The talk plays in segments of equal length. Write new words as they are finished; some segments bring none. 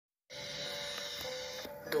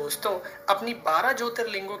दोस्तों, अपनी 12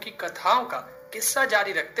 ज्योतिर्लिंगों की कथाओं का किस्सा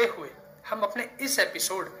जारी रखते हुए हम अपने इस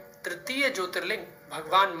एपिसोड तृतीय ज्योतिर्लिंग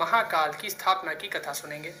भगवान महाकाल की स्थापना की कथा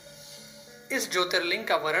सुनेंगे। इस ज्योतिर्लिंग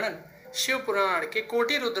का वर्णन शिव पुराण के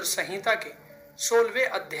कोटि रुद्र संहिता के 16वें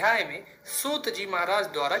अध्याय में सूत जी महाराज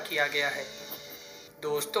द्वारा किया गया है।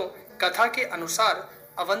 दोस्तों, कथा के अनुसार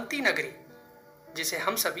अवंती नगरी, जिसे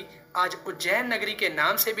हम सभी आज उज्जैन नगरी के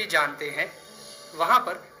नाम से भी जानते हैं, वहां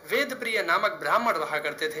पर वेद प्रिय नामक ब्राह्मण रहा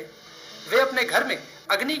करते थे। वे अपने घर में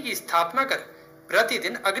अग्नि की स्थापना कर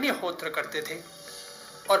प्रतिदिन अग्निहोत्र करते थे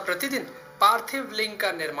और प्रतिदिन पार्थिव लिंग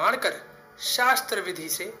का निर्माण कर शास्त्र विधि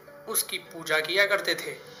से उसकी पूजा किया करते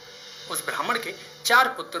थे। उस ब्राह्मण के 4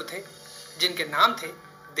 पुत्र थे, जिनके नाम थे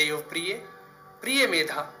देवप्रिय, प्रिय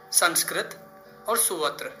मेधा, संस्कृत और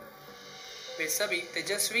सुवत्र। वे सभी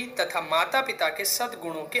तेजस्वी तथा माता पिता के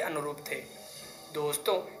सद्गुणों के अनुरूप थे।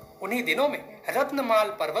 दोस्तों, उन्हीं दिनों में रत्नमाल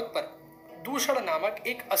पर्वत पर दूषण नामक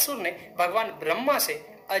एक असुर ने भगवान ब्रह्मा से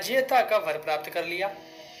अजेयता का वर प्राप्त कर लिया।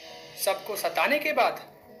 सबको सताने के बाद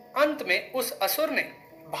अंत में उस असुर ने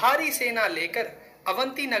भारी सेना लेकर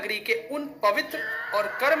अवंती नगरी के उन पवित्र और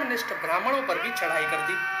कर्मनिष्ठ ब्राह्मणों पर भी चढ़ाई कर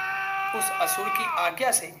दी। उस असुर की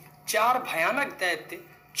आज्ञा से 4 भयानक दैत्य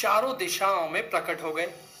चारों दिशाओं में प्रकट हो गए।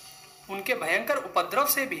 उनके भयंकर उपद्रव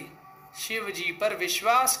से भी शिव जी पर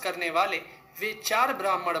विश्वास करने वाले वे 4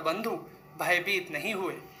 ब्राह्मण बंधु भयभीत नहीं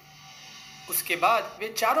हुए। उसके बाद वे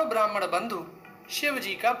चारों ब्राह्मण बंधु शिव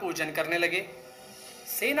जी का पूजन करने लगे।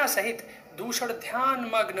 सेना सहित दूषण ध्यान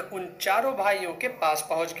मग्न उन चारों भाइयों के पास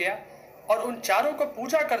पहुंच गया और उन चारों को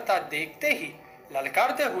पूजा करता देखते ही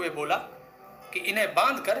ललकारते हुए बोला कि इन्हें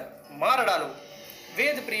बांधकर मार डालो।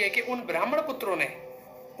 वेद प्रिय के उन ब्राह्मण पुत्रों ने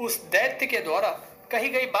उस दैत्य के द्वारा कही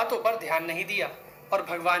गई बातों पर ध्यान नहीं दिया और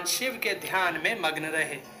भगवान शिव के ध्यान में मग्न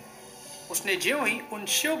रहे। उसने ज्यों ही उन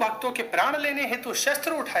शिव भक्तों के प्राण लेने हेतु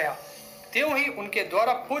शस्त्र उठाया, त्यों ही उनके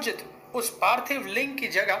द्वारा पूजित उस पार्थिव लिंग की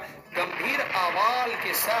जगह गंभीर आवाज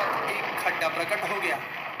के साथ एक खड्डा प्रकट हो गया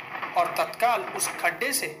और तत्काल उस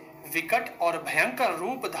खड्डे से विकट और भयंकर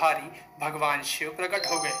रूपधारी भगवान शिव प्रकट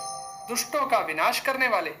हो गए। दुष्टों का विनाश करने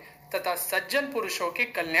वाले तथा सज्जन पुरुषों के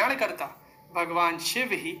कल्याणकर्ता भगवान शिव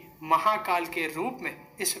ही महाकाल के रूप में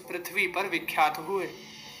इस पृथ्वी पर विख्यात हुए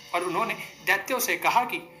और उन्होंने दैत्यों से कहा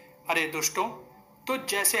कि अरे दुष्टों, तुझ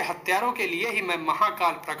जैसे हत्यारों के लिए ही मैं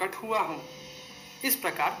महाकाल प्रकट हुआ हूँ। इस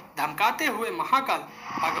प्रकार धमकाते हुए महाकाल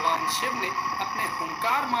भगवान शिव ने अपने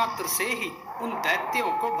हुंकार मात्र से ही उन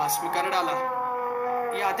दैत्यों को भस्म कर डाला।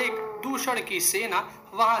 यह देख दूषण की सेना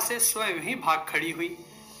वहां से स्वयं ही भाग खड़ी हुई।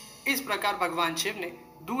 इस प्रकार भगवान शिव ने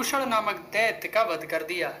दूषण नामक दैत्य का वध कर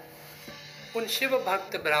दिया। उन शिव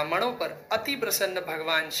भक्त ब्राह्मणों पर अति प्रसन्न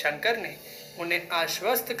भगवान शंकर ने उन्हें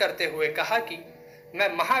आश्वस्त करते हुए कहा कि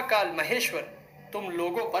मैं महाकाल महेश्वर तुम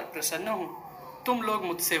लोगों पर प्रसन्न हूँ, तुम लोग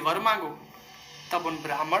मुझसे वर मांगो। तब उन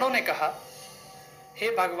ब्राह्मणों ने कहा, हे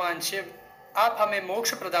भगवान शिव, आप हमें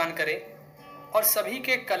मोक्ष प्रदान करें और सभी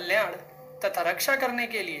के कल्याण तथा रक्षा करने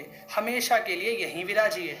के लिए हमेशा के लिए यहीं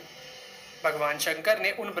विराजिए। भगवान शंकर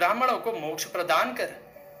ने उन ब्राह्मणों को मोक्ष प्रदान कर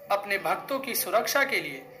अपने भक्तों की सुरक्षा के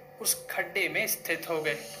लिए उस खड्डे में स्थित हो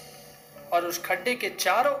गए और उस खड्डे के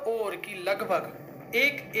चारों ओर की लगभग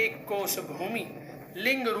एक कोस भूमि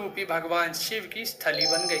लिंग रूपी भगवान शिव की स्थली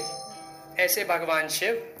बन गई। ऐसे भगवान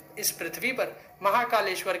शिव इस पृथ्वी पर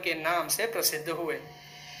महाकालेश्वर के नाम से प्रसिद्ध हुए।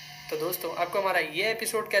 तो दोस्तों, आपको हमारा ये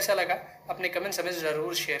एपिसोड कैसा लगा? अपने कमेंट्स हमें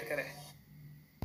जरूर शेयर करें।